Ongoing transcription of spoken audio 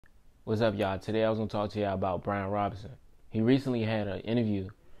What's up, y'all? Today I was going to talk to y'all about Brian Robinson. He recently had an interview,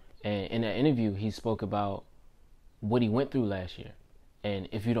 and in that interview, he spoke about what he went through last year. And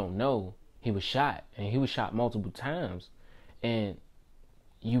if you don't know, he was shot, and he was shot multiple times. And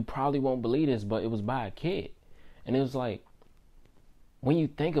you probably won't believe this, but it was by a kid. And it was like, when you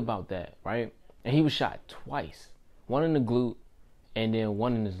think about that, right? And he was shot twice, one in the glute and then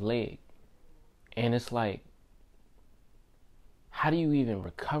one in his leg. And it's like, how do you even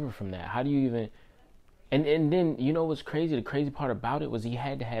recover from that? How do you even... And then, you know what's crazy? The crazy part about it was he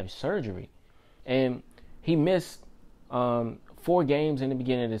had to have surgery. And he missed 4 games in the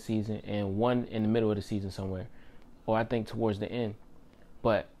beginning of the season and 1 in the middle of the season somewhere. Or I think towards the end.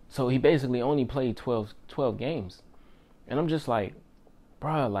 But, so he basically only played 12 games. And I'm just like,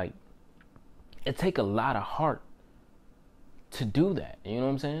 bro, like, it take a lot of heart to do that. You know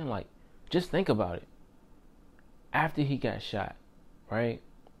what I'm saying? Like, just think about it. After he got shot, right?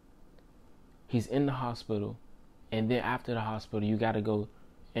 He's in the hospital, and then after the hospital, you got to go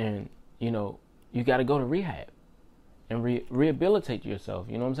and, you got to go to rehab and rehabilitate yourself.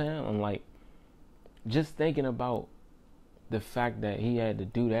 You know what I'm saying? I'm like, just thinking about the fact that he had to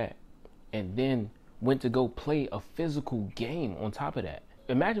do that and then went to go play a physical game on top of that.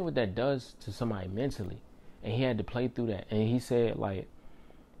 Imagine what that does to somebody mentally. And he had to play through that. And he said, like,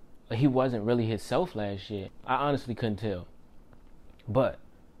 he wasn't really himself last year. I honestly couldn't tell. But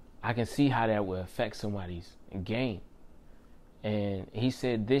I can see how that would affect somebody's game. And he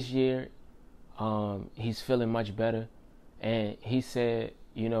said this year, he's feeling much better. And he said,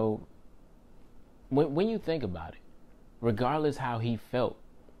 when you think about it, regardless how he felt,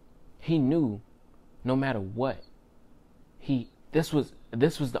 he knew no matter what, this was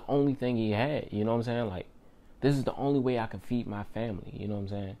the only thing he had. You know what I'm saying? Like, this is the only way I can feed my family. You know what I'm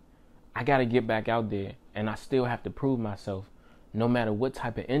saying? I got to get back out there, and I still have to prove myself no matter what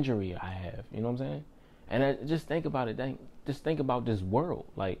type of injury I have. You know what I'm saying? And just think about it. Just think about this world.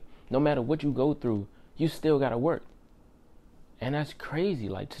 Like, no matter what you go through, you still got to work. And that's crazy,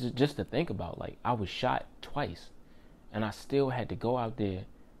 like, just to think about. Like, I was shot twice, and I still had to go out there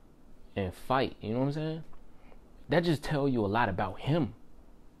and fight. You know what I'm saying? That just tells you a lot about him.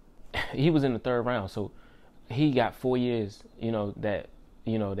 He was in the 3rd round, so he got 4 years, that,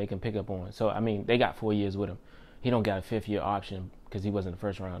 they can pick up on. So, I mean, they got 4 years with him. He don't got a 5th year option because he wasn't the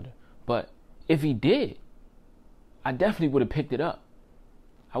 1st rounder. But if he did, I definitely would have picked it up.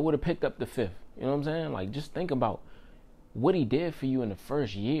 I would have picked up the 5th. You know what I'm saying? Like, just think about what he did for you in the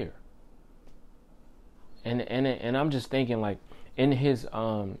 1st year. And I'm just thinking, like, in his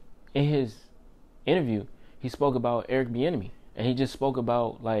interview, he spoke about Eric Bieniemy, and he just spoke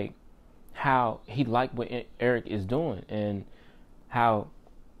about, like, how he liked what Eric is doing, and how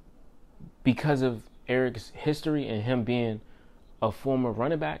because of Eric's history and him being a former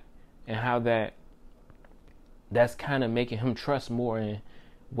running back, and how that's kind of making him trust more in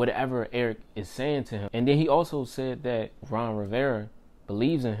whatever Eric is saying to him. And then he also said that Ron Rivera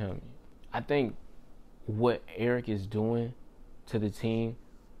believes in him. I think what Eric is doing to the team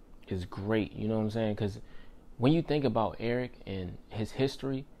is great. You know what I'm saying? Because when you think about Eric and his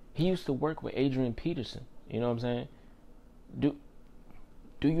history, he used to work with Adrian Peterson. You know what I'm saying?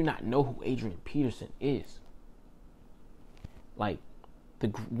 Do you not know who Adrian Peterson is? Like,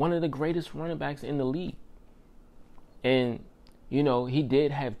 one of the greatest running backs in the league. And, he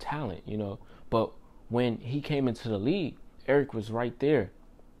did have talent, but when he came into the league, Eric was right there.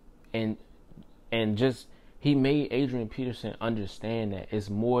 And just, he made Adrian Peterson understand that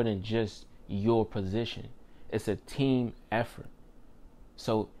it's more than just your position. It's a team effort.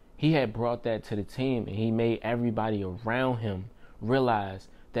 So he had brought that to the team, and he made everybody around him realize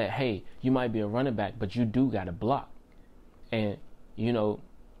that, hey, you might be a running back, but you do got to block. And,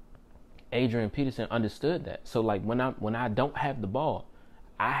 Adrian Peterson understood that. So, like, when I don't have the ball,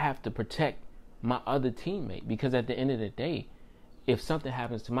 I have to protect my other teammate, because at the end of the day, if something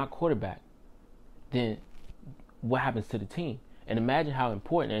happens to my quarterback, then what happens to the team? And imagine how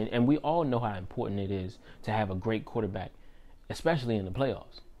important, and we all know how important it is to have a great quarterback, especially in the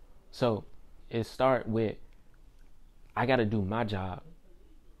playoffs. So it starts with, I got to do my job,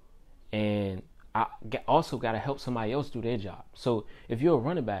 and I also got to help somebody else do their job. So if you're a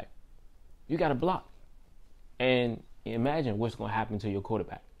running back, you got to block. And imagine what's going to happen to your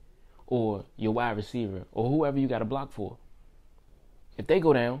quarterback or your wide receiver or whoever you got to block for. If they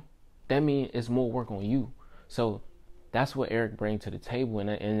go down, that means it's more work on you. So that's what Eric brings to the table.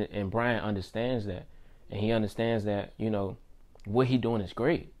 And Brian understands that. And he understands that, what he doing is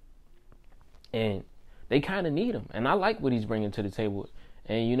great. And they kind of need him. And I like what he's bringing to the table.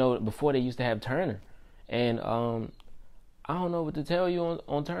 And, before they used to have Turner. And I don't know what to tell you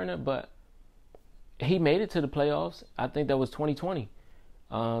on Turner, but he made it to the playoffs. I think that was 2020,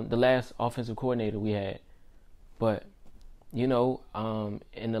 the last offensive coordinator we had. But in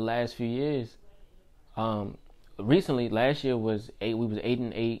the last few years, recently last year was eight. We was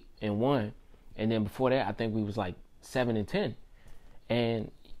 8-8-1, and then before that, I think we was like 7-10.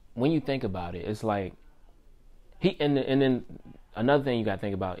 And when you think about it, it's like and then another thing you got to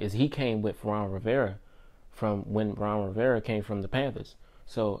think about is he came with Ron Rivera from when Ron Rivera came from the Panthers,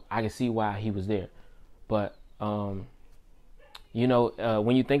 so I can see why he was there. But when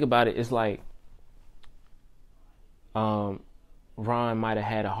you think about it, it's like Ron might have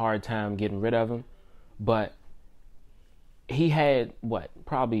had a hard time getting rid of him, but he had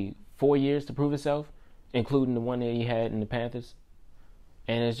probably 4 years to prove himself, including the one that he had in the Panthers.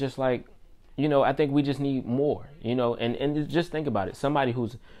 And it's just like, I think we just need more, and just think about it. Somebody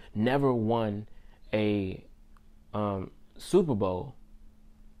who's never won a Super Bowl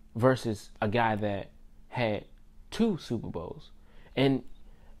versus a guy that had 2 Super Bowls. And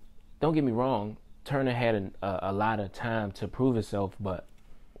don't get me wrong, Turner had a lot of time to prove himself, but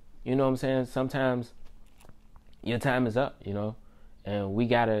you know what I'm saying? Sometimes your time is up, and we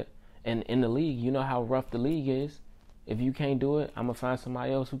gotta, and in the league, you know how rough the league is. If you can't do it, I'm going to find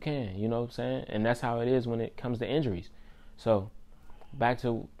somebody else who can, you know what I'm saying? And that's how it is when it comes to injuries. So back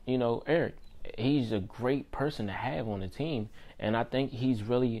to, Eric, he's a great person to have on the team. And I think he's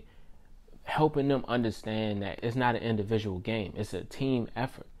really helping them understand that it's not an individual game. It's a team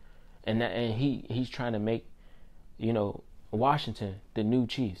effort. And he's trying to make, Washington the new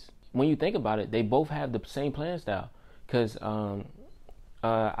Chiefs. When you think about it, they both have the same playing style. Because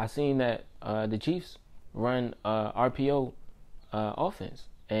I seen that the Chiefs run RPO offense,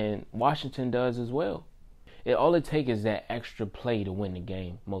 and Washington does as well. All it takes is that extra play to win the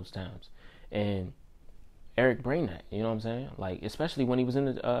game most times, and Eric bring that. You know what I'm saying? Like, especially when he was in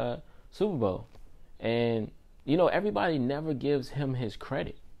the Super Bowl, and everybody never gives him his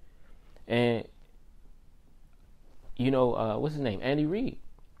credit. And what's his name? Andy Reid.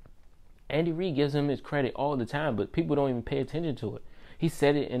 Andy Reid gives him his credit all the time, but people don't even pay attention to it. He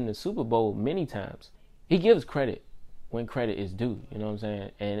said it in the Super Bowl many times. He gives credit when credit is due, you know what I'm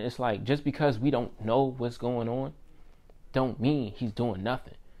saying? And it's like, just because we don't know what's going on, don't mean he's doing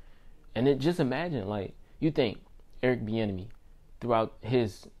nothing. And then just imagine, like, you think Eric Bieniemy, throughout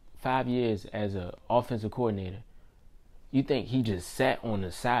his 5 years as an offensive coordinator, you think he just sat on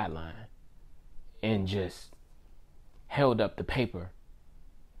the sideline and just held up the paper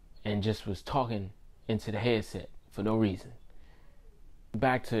and just was talking into the headset for no reason?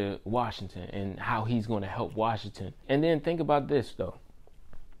 Back to Washington and how he's going to help Washington. And then think about this, though.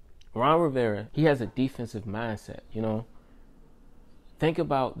 Ron Rivera, he has a defensive mindset, Think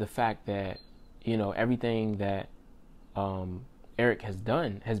about the fact that, everything that Eric has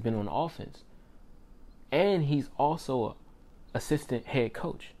done has been on offense. And he's also an assistant head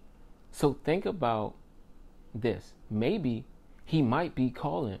coach. So think about this. Maybe he might be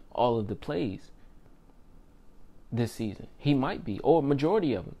calling all of the plays this season. He might be, or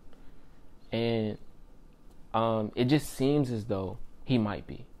majority of them. And it just seems as though he might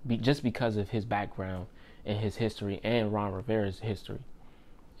be just because of his background and his history and Ron Rivera's history.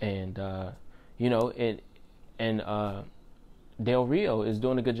 And Del Rio is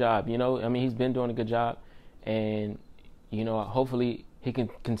doing a good job. He's been doing a good job, and hopefully he can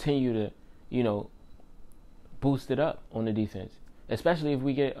continue to boost it up on the defense, especially if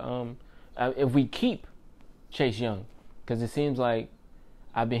we get if we keep Chase Young, because it seems like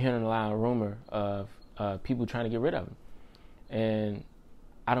I've been hearing a lot of rumor of people trying to get rid of him, and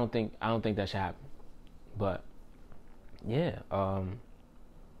I don't think that should happen. But yeah,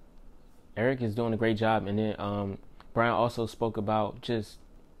 Eric is doing a great job. And then Brian also spoke about just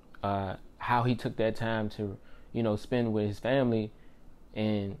how he took that time to spend with his family,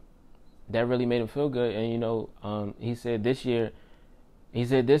 and that really made him feel good. And he said this year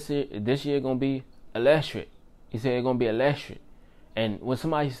gonna be electric. He said it's gonna be electric. And when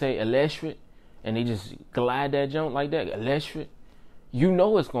somebody say electric and they just glide that jump like that, electric,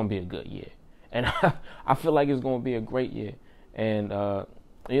 it's gonna be a good year. And I feel like it's gonna be a great year. And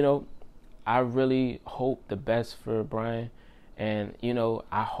I really hope the best for Brian. And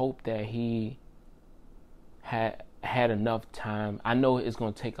I hope that he had enough time. I know it's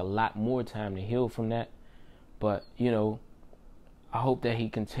gonna take a lot more time to heal from that, but I hope that he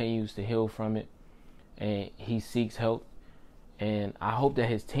continues to heal from it and he seeks help. And I hope that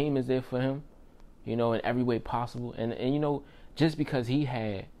his team is there for him, in every way possible. And just because he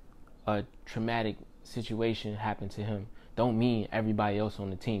had a traumatic situation happen to him, don't mean everybody else on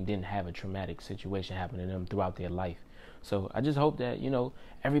the team didn't have a traumatic situation happen to them throughout their life. So I just hope that,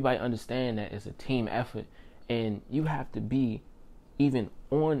 everybody understand that it's a team effort, and you have to be, even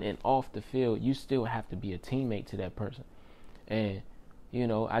on and off the field, you still have to be a teammate to that person. And,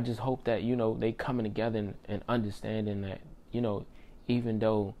 I just hope that, they coming together and understanding that, even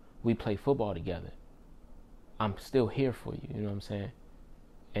though we play football together, I'm still here for you, you know what I'm saying?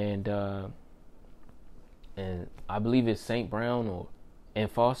 And I believe it's St. Brown and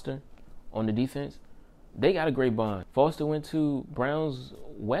Foster on the defense. They got a great bond. Foster went to Brown's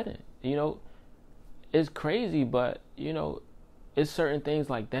wedding. It's crazy, but it's certain things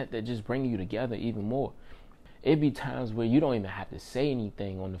like that just bring you together even more. It'd be times where you don't even have to say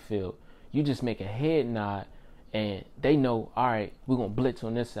anything on the field. You just make a head nod, and they know, all right, we're gonna blitz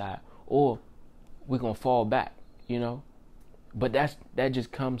on this side, or we're gonna fall back. But that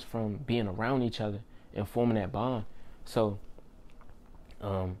just comes from being around each other and forming that bond. So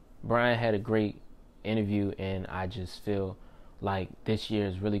Brian had a great interview, and I just feel like this year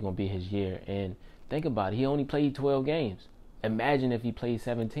is really going to be his year. And think about it, he only played 12 games. Imagine if he played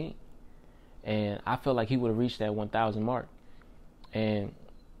 17. And I feel like he would have reached that 1,000 mark. And,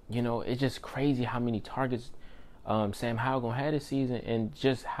 it's just crazy how many targets Sam Howell going to have this season, and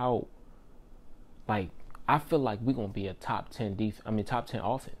just how, I feel like we're going to be a top 10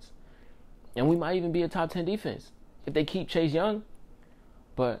 offense. And we might even be a top 10 defense if they keep Chase Young.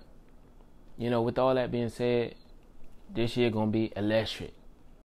 But, with all that being said, this year going to be electric.